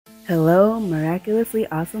Hello, Miraculously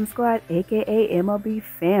Awesome Squad, aka MLB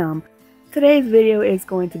fam. Today's video is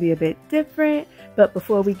going to be a bit different, but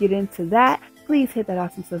before we get into that, please hit that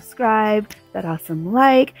awesome subscribe, that awesome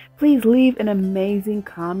like, please leave an amazing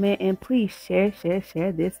comment, and please share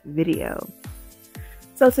this video.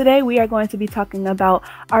 So today we are going to be talking about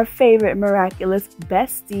our favorite miraculous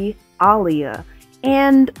bestie, Alya,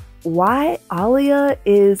 and why Alya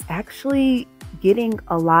is actually getting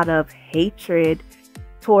a lot of hatred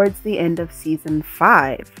towards the end of season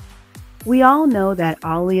 5. We all know that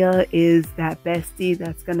Alya is that bestie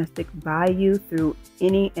that's gonna stick by you through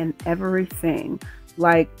any and everything.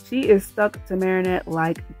 Like, she is stuck to Marinette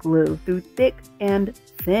like glue through thick and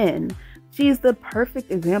thin. She's the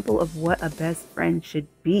perfect example of what a best friend should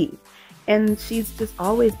be. And she's just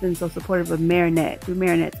always been so supportive of Marinette, through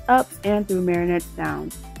Marinette's ups and through Marinette's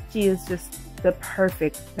downs. She is just the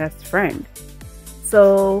perfect best friend.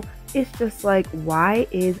 So it's just like, why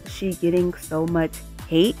is she getting so much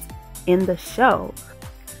hate in the show?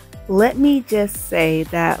 Let me just say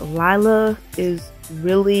that Lila is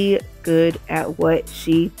really good at what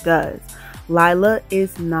she does. Lila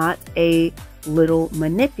is not a little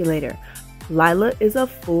manipulator. Lila is a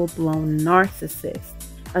full-blown narcissist.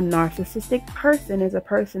 A narcissistic person is a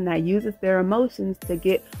person that uses their emotions to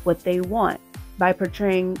get what they want by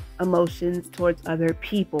portraying emotions towards other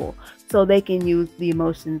people. So they can use the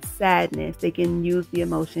emotion sadness, they can use the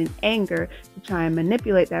emotion anger to try and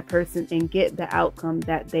manipulate that person and get the outcome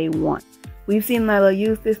that they want. We've seen Lila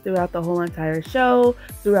use this throughout the whole entire show,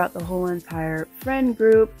 throughout the whole entire friend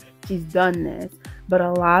group. She's done this. But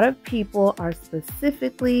a lot of people are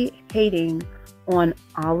specifically hating on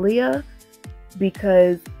Alya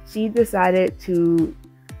because she decided to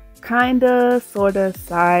sort of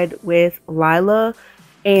side with Lila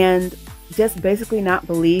and just basically not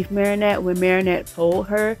believe Marinette when Marinette told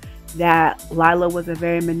her that Lila was a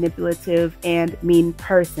very manipulative and mean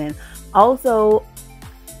person. Also,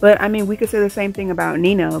 but I mean, we could say the same thing about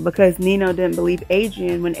Nino, because Nino didn't believe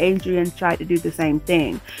Adrian when Adrian tried to do the same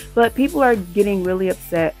thing. But people are getting really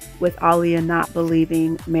upset with Alya not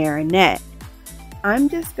believing Marinette. I'm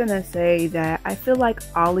just gonna say that I feel like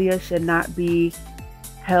Alya should not be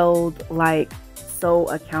held like so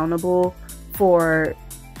accountable for,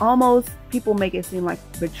 almost people make it seem like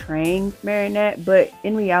betraying Marinette, but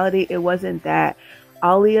in reality it wasn't that.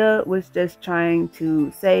 Alya was just trying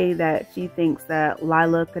to say that she thinks that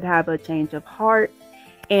Lila could have a change of heart,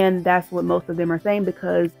 and that's what most of them are saying,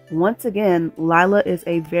 because once again Lila is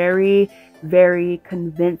a very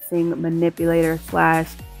convincing manipulator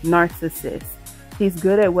slash narcissist. She's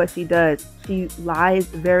good at what she does. She lies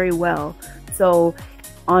very well. So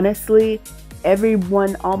honestly,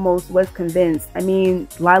 everyone almost was convinced. I mean,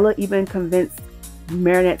 Lila even convinced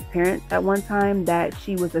Marinette's parents at one time that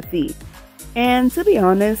she was a thief. And to be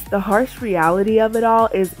honest, the harsh reality of it all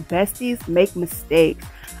is besties make mistakes.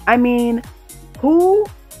 I mean, who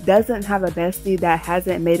doesn't have a bestie that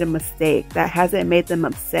hasn't made a mistake, that hasn't made them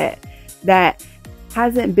upset, that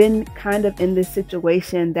hasn't been kind of in this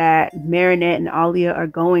situation that Marinette and Alya are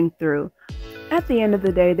going through? At the end of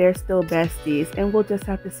the day, they're still besties, and we'll just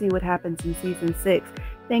have to see what happens in season 6.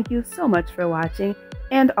 Thank you so much for watching,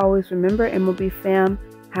 and always remember, MLB fam,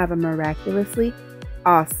 have a miraculously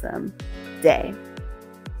awesome day.